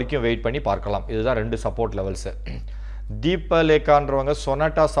 34 ரூபா வரைக்கும் வெயிட் பண்ணி பார்க்கலாம். இதுதான் 2 சப்போர்ட் லெவல்ஸு. தீபலேகான்றவங்க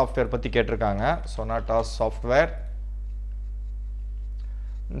சொனாட்டா சாஃப்ட்வேர் பற்றி கேட்டிருக்காங்க. சொனாட்டா சாஃப்ட்வேர்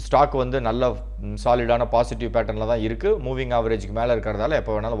ஸ்டாக் வந்து நல்ல சாலிடான பாசிட்டிவ் பேட்டர்னில் தான் இருக்குது. மூவிங் ஆவரேஜுக்கு மேலே இருக்கிறதால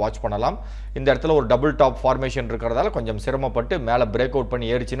எப்போ வேணாலும் வாட்ச் பண்ணலாம். இந்த இடத்துல ஒரு டபுள் டாப் ஃபார்மேஷன் இருக்கிறதால கொஞ்சம் சிரமப்பட்டு மேலே பிரேக் அவுட்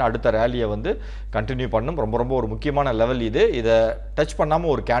பண்ணி ஏறிச்சுன்னா அடுத்த ரேலியை வந்து கண்டினியூ பண்ணும். ரொம்ப ஒரு முக்கியமான லெவல் இது. இதை டச்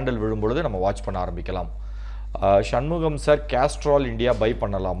பண்ணாமல் ஒரு கேண்டில் விழும்பொழுது நம்ம வாட்ச் பண்ண ஆரம்பிக்கலாம். Shanmugam sir Castrol India by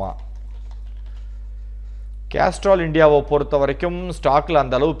பண்ணலாமா? கேஸ்ட்ரால் இந்தியாவை பொறுத்த வரைக்கும் ஸ்டாக்கில்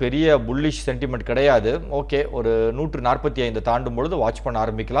அந்த அளவு பெரிய புல்லிஷ் சென்டிமெண்ட் கிடையாது. ஓகே, ஒரு 145 தாண்டும் பொழுது வாட்ச் பண்ண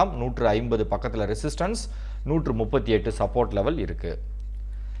ஆரம்பிக்கலாம். 150 பக்கத்தில் ரெசிஸ்டன்ஸ், 138 சப்போர்ட் லெவல் இருக்குது.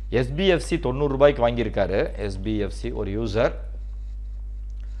 எஸ்பிஎஃப்சி 90 ரூபாய்க்கு வாங்கியிருக்காரு. எஸ்பிஎஃப்சி ஒரு யூசர்.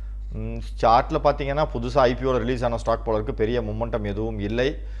 சார்ட்டில் பார்த்தீங்கன்னா புதுசாக ஐபிஓவில் ரிலீஸ் ஆன ஸ்டாக் போல இருக்குது. பெரிய மொமெண்டம் எதுவும் இல்லை.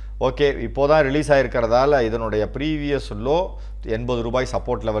 ஓகே, இப்போ தான் ரிலீஸ் ஆகிருக்கிறதால இதனுடைய ப்ரீவியஸ் லோ 80 ரூபாய்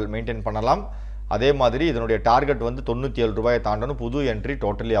சப்போர்ட் லெவல் மெயின்டைன் பண்ணலாம். அதே மாதிரி இதனுடைய டார்கெட் வந்து 97 ரூபாயை தாண்டணும். புது என்ட்ரி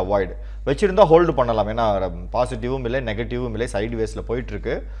டோட்டலி அவாய்டு. வச்சிருந்தா ஹோல்டு பண்ணலாம். ஏன்னா பாசிட்டிவும் இல்லை நெகட்டிவும் இல்லை, சைடு வேஸில்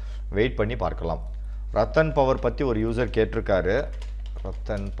போயிட்டுருக்கு. வெயிட் பண்ணி பார்க்கலாம். ரத்தன் பவர் பற்றி ஒரு யூசர் கேட்டிருக்காரு.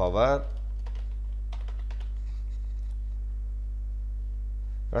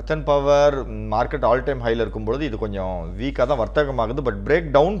 Ratan power market all time ஹையில் இருக்கும்பொழுது இது கொஞ்சம் வீக்காக தான் வர்த்தகமாகுது. பட் பிரேக்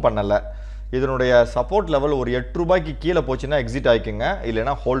டவுன் பண்ணலை. இதனுடைய சப்போர்ட் லெவல் ஒரு 8 ரூபாய்க்கு கீழே போச்சுன்னா எக்ஸிட் ஆகிக்குங்க,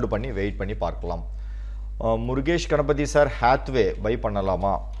 இல்லைன்னா ஹோல்டு பண்ணி வெயிட் பண்ணி பார்க்கலாம். Murugesh Ganapathi sir, Hathaway by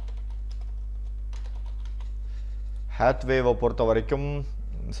பண்ணலாமா? ஹேத்வேவை பொறுத்த வரைக்கும்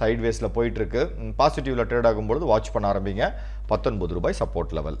சைட்வேஸில் போயிட்டுருக்கு. பாசிட்டிவில் ட்ரேட் ஆகும்பொழுது வாட்ச் பண்ண ஆரம்பிங்க. 19 ரூபாய்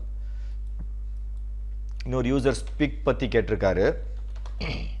சப்போர்ட் லெவல். இன்னொரு யூசர் ஸ்பிக் பற்றி கேட்டிருக்காரு.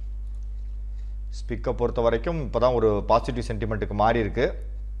 ஸ்பிக்கை பொறுத்த வரைக்கும் இப்போ தான் ஒரு பாசிட்டிவ் சென்டிமெண்ட்டுக்கு மாறி இருக்கு.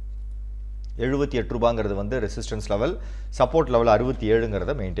 78 ரூபாங்கிறது வந்து resistance level, support level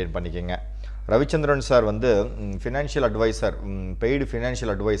 67ங்கிறத maintain பண்ணிக்கோங்க. ரவிச்சந்திரன் சார் வந்து financial advisor, paid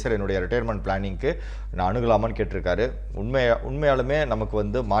financial advisor என்னுடைய ரிட்டையர்மெண்ட் பிளானிங்க்கு நான் அணுகலாமான்னு கேட்டிருக்காரு. உண்மையாலுமே நமக்கு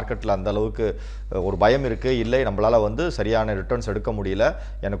வந்து மார்க்கெட்டில் அந்த அளவுக்கு ஒரு பயம் இருக்குது, இல்லை நம்மளால் வந்து சரியான ரிட்டர்ன்ஸ் எடுக்க முடியல,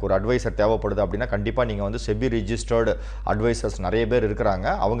 எனக்கு ஒரு அட்வைசர் தேவைப்படுது அப்படின்னா கண்டிப்பாக நீங்கள் வந்து செபி ரிஜிஸ்டர்டு அட்வைசர்ஸ் நிறைய பேர் இருக்கிறாங்க.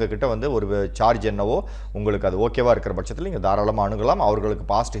 அவங்கக்கிட்ட வந்து ஒரு சார்ஜ் என்னவோ உங்களுக்கு அது ஓகேவாக இருக்கிற பட்சத்தில் நீங்கள் தாராளமாக அணுகலாம். அவர்களுக்கு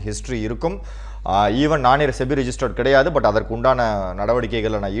பாஸ்ட் ஹிஸ்ட்ரி இருக்கும். ஈவன் நானே செபி ரிஜிஸ்டர்ட் கிடையாது, பட் அதற்கு உண்டான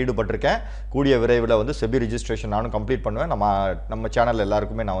நடவடிக்கைகளில் நான் ஈடுபட்டிருக்கேன். கூடிய விரைவில் வந்து செபி ரிஜிஸ்ட்ரேஷன் நானும் கம்ப்ளீட் பண்ணுவேன். நம்ம சேனல்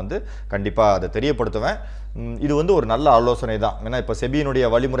எல்லாருக்குமே நான் வந்து கண்டிப்பாக அதை தெரியப்படுத்துவேன். இது வந்து ஒரு நல்ல ஆலோசனை தான். ஏன்னா இப்போ செபியினுடைய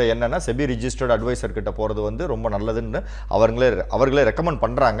வழிமுறை என்னென்னா, செபி ரிஜிஸ்டர்ட் அட்வைசர் கிட்ட போகிறது வந்து ரொம்ப நல்லதுன்னு அவர்களே ரெக்கமெண்ட்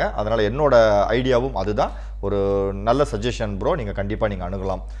பண்ணுறாங்க. அதனால் என்னோட ஐடியாவும் அதுதான். ஒரு நல்ல சஜஷன் ப்ரோ, நீங்கள் கண்டிப்பாக நீங்கள்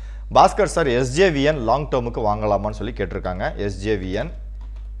அணுகலாம். பாஸ்கர் சார், எஸ்ஜேவிஎன் லாங் டேர்முக்கு வாங்கலாமான்னு சொல்லி கேட்டிருக்காங்க.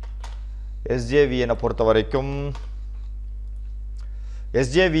 எஸ்ஜேவிஎனை பொறுத்த வரைக்கும்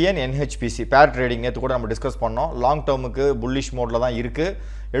எஸ்ஜேவிஎன் என்ஹெச்பிசி பேர் ட்ரேடிங் நேற்று கூட நம்ம டிஸ்கஸ் பண்ணோம். லாங் டேர்முக்கு புல்லிஷ் மோடில் தான் இருக்குது.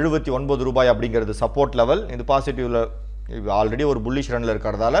 79 ரூபாய் அப்படிங்கிறது சப்போர்ட் லெவல். இது பாசிட்டிவில் ஆல்ரெடி ஒரு புல்லிஷ் ரனில்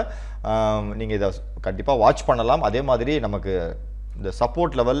இருக்கிறதால நீங்கள் இதை கண்டிப்பாக வாட்ச் பண்ணலாம். அதே மாதிரி நமக்கு இந்த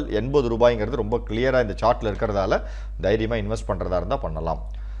சப்போர்ட் லெவல் 80 ரூபாய்ங்கிறது ரொம்ப கிளியராக இந்த சார்ட்டில் இருக்கிறதால தைரியமாக இன்வெஸ்ட் பண்ணுறதா இருந்தால் பண்ணலாம்.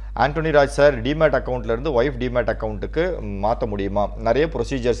 ஆண்டோனி ராஜ் சார், டிமேட் அக்கௌண்ட்லேருந்து ஒய்ஃப் டிமேட் அக்கௌண்ட்டுக்கு மாற்ற முடியுமா? நிறைய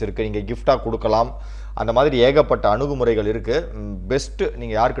ப்ரொசீஜர்ஸ் இருக்குது. நீங்கள் கிஃப்டாக கொடுக்கலாம். அந்த மாதிரி ஏகப்பட்ட அணுகுமுறைகள் இருக்குது. பெஸ்ட்டு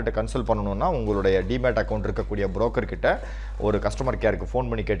நீங்கள் யார்கிட்ட கன்சல்ட் பண்ணணுன்னா உங்களுடைய டிமேட் அக்கௌண்ட் இருக்கக்கூடிய புரோக்கர்கிட்ட ஒரு கஸ்டமர் கேருக்கு ஃபோன்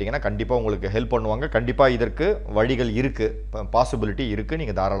பண்ணி கேட்டிங்கன்னா கண்டிப்பாக உங்களுக்கு ஹெல்ப் பண்ணுவாங்க. கண்டிப்பாக இதற்கு வழிகள் இருக்குது, பாசிபிலிட்டி இருக்குது.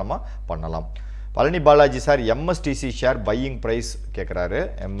 நீங்கள் தாராளமாக பண்ணலாம். Palani Balaji sir, MSTC share buying price கேட்குறாரு.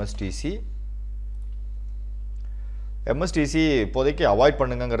 எம்எஸ்டிசி இப்போதைக்கு அவாய்ட்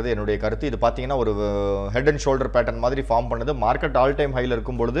பண்ணுங்கிறது என்னுடைய கருத்து. இது பார்த்தீங்கன்னா ஒரு ஹெட் அண்ட் ஷோல்டர் பேட்டர்ன் மாதிரி ஃபார்ம் பண்ணுது. மார்க்கெட் ஆல் டைம் ஹையில்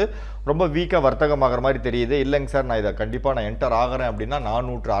இருக்கும்பொழுது ரொம்ப வீக்காக வர்த்தகமாகிற மாதிரி தெரியுது. இல்லைங்க சார், நான் இதை கண்டிப்பாக என்டர் ஆகிறேன் அப்படின்னா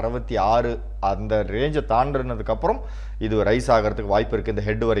 466 அந்த ரேஞ்சை தாண்டினதுக்கப்புறம் இது ரைஸ் ஆகிறதுக்கு வாய்ப்பு இருக்குது. இந்த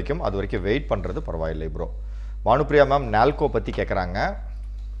ஹெட் வரைக்கும், அது வரைக்கும் வெயிட் பண்ணுறது பரவாயில்லை ப்ரோ. பானுப்ரியா மேம் நால்கோ பற்றி கேட்குறாங்க.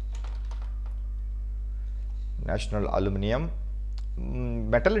 நேஷ்னல் அலுமினியம்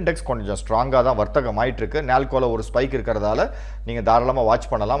மெட்டல் இண்டெக்ஸ் கொஞ்சம் ஸ்ட்ராங்காக தான் வர்த்தகம் ஆகிட்டு இருக்கு. நால்கோவில் ஒரு ஸ்பைக் இருக்கிறதால நீங்கள் தாராளமாக வாட்ச்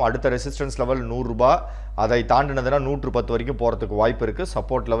பண்ணலாம். அடுத்த ரெசிஸ்டன்ஸ் லெவல் 100 ரூபாய், அதை தாண்டினதுன்னா 110 வரைக்கும் போகிறதுக்கு வாய்ப்பு இருக்குது.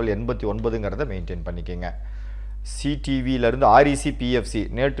 சப்போர்ட் லெவல் 89ங்கிறத மெயின்டைன் பண்ணிக்கோங்க. சிடிவியிலேருந்து ஆர்இசி பிஎஃப்சி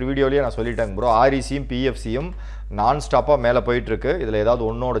நேற்று வீடியோலேயே நான் சொல்லிட்டேங்க ப்ரோ. ஆர்இசியும் பிஎஃப்சியும் நான் ஸ்டாப்பாக மேலே போயிட்டுருக்கு. இதில் ஏதாவது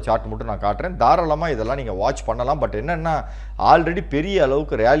ஒன்றோட சார்ட் மட்டும் நான் காட்டுறேன். தாராளமாக இதெல்லாம் நீங்கள் வாட்ச் பண்ணலாம். பட் என்னென்னா ஆல்ரெடி பெரிய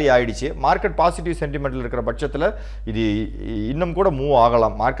அளவுக்கு ரேலி ஆகிடுச்சு. மார்க்கெட் பாசிட்டிவ் சென்டிமெண்ட்டில் இருக்கிற பட்சத்தில் இது இன்னும் கூட மூவ்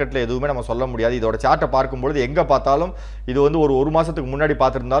ஆகலாம். மார்க்கெட்டில் எதுவுமே நம்ம சொல்ல முடியாது. இதோட சார்ட்டை பார்க்கும்பொழுது எங்கே பார்த்தாலும் இது வந்து ஒரு மாதத்துக்கு முன்னாடி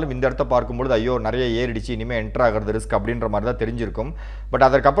பார்த்துருந்தாலும் இந்த இடத்த பார்க்கும்பொழுது ஐயோ நிறைய ஏறிடுச்சு, இனிமேல் என்ட்ரு ஆகிறது ரிஸ்க் அப்படின்ற மாதிரி தான் தெரிஞ்சிருக்கும். பட்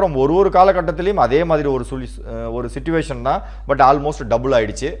அதற்கப்புறம் ஒரு காலகட்டத்திலையும் அதே மாதிரி ஒரு சிச்சுவேஷன் தான். பட் ஆல்மோஸ்ட் டபுள்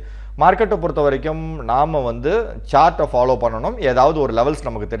ஆகிடுச்சு. மார்க்கெட்டை பொறுத்த வரைக்கும் நாம் வந்து சார்ட்டை ஃபாலோ பண்ணணும். ஏதாவது ஒரு லெவல்ஸ்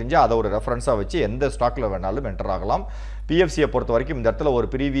நமக்கு தெரிஞ்சால் அதை ஒரு ரெஃபரன்ஸாக வச்சு எந்த ஸ்டாக்கில் வேணாலும் என்டர் ஆகலாம். பிஎஃப்சியை பொறுத்த வரைக்கும் இந்த இடத்துல ஒரு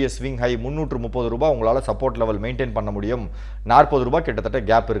ப்ரீவியஸ் ஸ்விங் ஹை 330 ரூபாய் உங்களால் சப்போர்ட் லெவல் மெயின்டைன் பண்ண முடியும். 40 ரூபாய் கிட்டத்தட்ட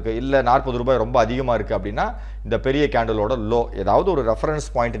கேப் இருக்குது. இல்லை 40 ரூபாய் ரொம்ப அதிகமாக இருக்குது அப்படின்னா இந்த பெரிய கேண்டலோட லோ ஏதாவது ஒரு ரெஃபரன்ஸ்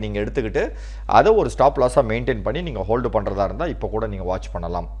பாயிண்ட் நீங்கள் எடுத்துக்கிட்டு அதை ஒரு ஸ்டாப் லாஸாக மெயின்டைன் பண்ணி நீங்கள் ஹோல்டு பண்ணுறதா இருந்தால் இப்போ கூட நீங்கள் வாட்ச்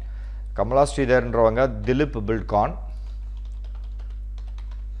பண்ணலாம். கமலா ஸ்ரீதர்ன்றவங்க திலீப்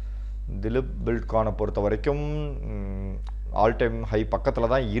பில்ட்கானை பொறுத்த வரைக்கும் ஆல் டைம் ஹை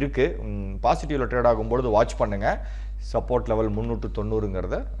பக்கத்தில் தான் இருக்குது. பாசிட்டிவில் ட்ரேட் ஆகும்பொழுது வாட்ச் பண்ணுங்கள். சப்போர்ட் லெவல்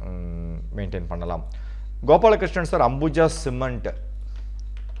 390ங்கிறத மெயின்டைன் பண்ணலாம். கோபாலகிருஷ்ணன் சார், அம்புஜா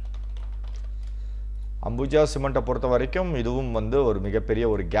சிமெண்ட்டை பொறுத்த வரைக்கும் இதுவும் வந்து ஒரு மிகப்பெரிய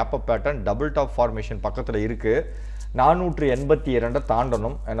ஒரு gap up pattern double top formation பக்கத்தில் இருக்குது. 482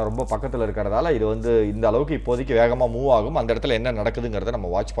 தாண்டணும். ஏன்னா ரொம்ப பக்கத்தில் இருக்கிறதால இது வந்து இந்த அளவுக்கு இப்போதைக்கு வேகமாக மூவ் ஆகும். அந்த இடத்துல என்ன நடக்குதுங்கிறத நம்ம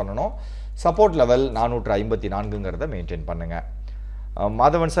வாட்ச் பண்ணணும். சப்போர்ட் லெவல் 454ங்கிறத மெயின்டைன் பண்ணுங்கள்.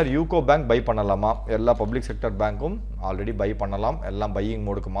 Madhavan sir, UCO bank by பண்ணலாமா? எல்லா பப்ளிக் செக்டர் பேங்க்கும் ஆல்ரெடி பை பண்ணலாம். எல்லாம் பையிங்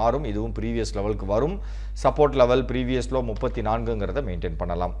மோடுக்கு மாறும். இதுவும் ப்ரீவியஸ் லெவலுக்கு வரும். Support level previous low 34ங்கிறத maintain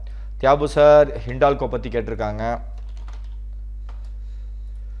பண்ணலாம். தியாபு சார், ஹிண்டால்கோ பற்றி கேட்டிருக்காங்க.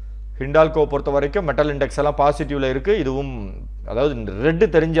 ஹிண்டால்கோ பொறுத்த வரைக்கும் மெட்டல் இண்டெக்ஸ் எல்லாம் பாசிட்டிவ்ல இருக்குது. இதுவும் அதாவது ரெட்டு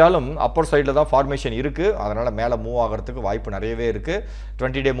தெரிஞ்சாலும் அப்பர் சைடில் தான் ஃபார்மேஷன் இருக்குது. அதனால் மேலே மூவ் ஆகிறதுக்கு வாய்ப்பு நிறையவே இருக்குது.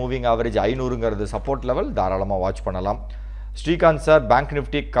 20 டே மூவிங் ஆவரேஜ் 500ங்கிறது சப்போர்ட் லெவல், தாராளமாக வாட்ச் பண்ணலாம். Srikanth sir, bank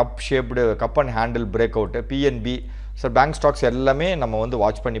Nifty cup shaped cup and handle break out PNB sir. Bank stocks எல்லாமே நம்ம வந்து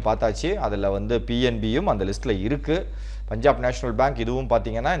வாட்ச் பண்ணி பார்த்தாச்சு. அதில் வந்து பிஎன்பியும் அந்த லிஸ்ட்டில் இருக்குது. பஞ்சாப் நேஷனல் பேங்க் இதுவும்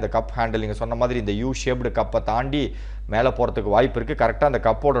பார்த்தீங்கன்னா இந்த கப் ஹேண்டில் நீங்கள் சொன்ன மாதிரி இந்த யூ ஷேப்டு கப்பை தாண்டி மேலே போகிறதுக்கு வாய்ப்பு இருக்குது. கரெக்டாக அந்த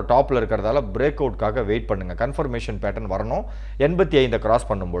கப்போட டாப்பில் இருக்கிறதால பிரேக் அவுட்காக வெயிட் பண்ணுங்கள். கன்ஃபர்மேஷன் பேட்டர்ன் வரணும். 85 கிராஸ்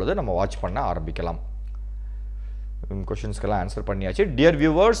பண்ணும்பொழுது நம்ம வாட்ச் பண்ண ஆரம்பிக்கலாம். கொஷின்ஸ்க்கெல்லாம் ஆன்சர் பண்ணியாச்சு. டியர்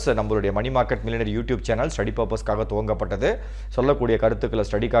வியூவர்ஸ், நம்மளுடைய money market millionaire YouTube channel study பர்பஸ்க்காக துவங்கப்பட்டது. சொல்லக்கூடிய கருத்துக்களை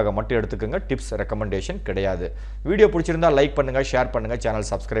ஸ்டடிக்காக மட்டும் எடுத்துக்கோங்க. டிப்ஸ் ரெக்கமெண்டேஷன் கிடையாது. வீடியோ பிடிச்சிருந்தா லைக் பண்ணுங்கள், ஷேர் பண்ணுங்கள், சேனல்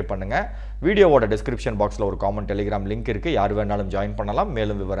சப்ஸ்கிரைப் பண்ணுங்கள். வீடியோவோட டிஸ்கிரிப்ஷன் பாக்ஸில் ஒரு காமன் டெலிகிராம் லிங்க் இருக்குது. யார் வேணாலும் ஜாயின் பண்ணலாம்.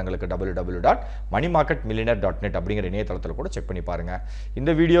 மேலும் விவரங்களுக்கு www.moneymarketmillionaire.net அப்படிங்கிற இணையதளத்தில் கூட செக் பண்ணி பாருங்கள்.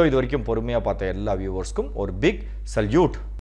 இந்த வீடியோ இது வரைக்கும் பொறுமையாக பார்த்த எல்லா வியூவர்ஸ்க்கும் ஒரு பிக் சல்யூட்.